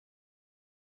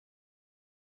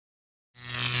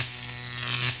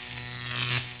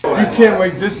can't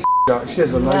wait this out. She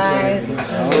has a nice Nice.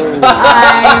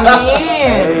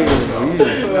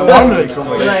 hand. No wonder they come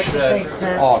like like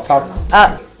that. Oh, top.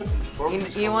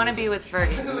 You want to be with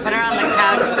Fergie. Put her on the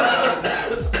couch.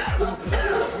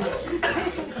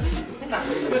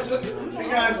 The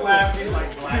guy's laughing. He's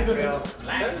like, black bill.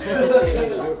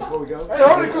 Before we go. Hey,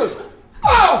 hold it close.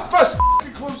 Oh, press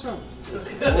close up.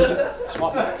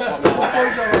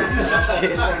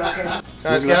 So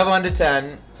on a scale of 1 to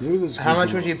 10, how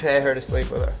much would you pay her to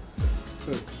sleep with her?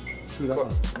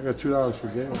 $2. I got $2 for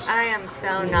gas. I am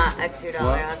so not a $2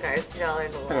 hooker. Is $2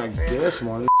 a lot for you? Gas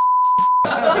money.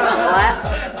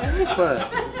 What?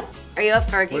 What? Are you a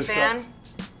Fergie fan?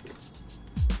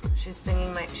 She's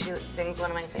singing she sings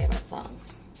one of my favorite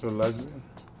songs. You're a lesbian?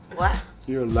 What?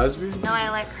 You're a lesbian? No, I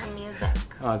like her music.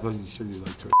 Oh, I thought you said you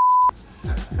liked her.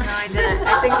 No, I didn't.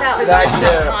 I think that was That my too.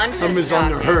 subconscious. I'm just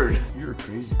talking. underheard. You're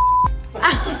crazy.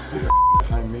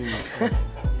 High maintenance.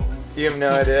 You have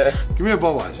no idea. Give me a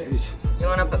Budweiser. You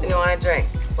want a drink?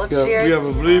 Well, cheers. We have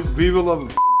a Viva La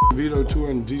Vito tour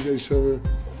and DJ Silver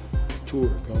tour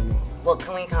going on. Well,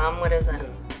 can we come? What is it?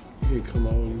 You can come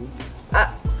on with you.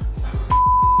 Uh,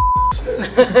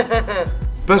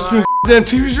 Best new damn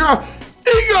TV show.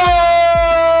 Ego!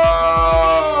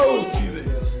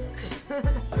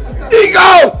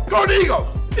 Ego! Go to Ego!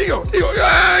 Ego! Ego!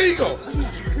 Yeah, Ego!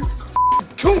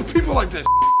 Killing people like this.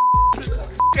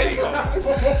 Get Ego!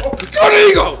 Go to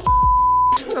Ego!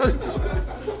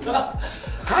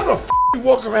 How the f you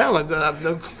walk around like that? I have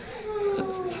no clue.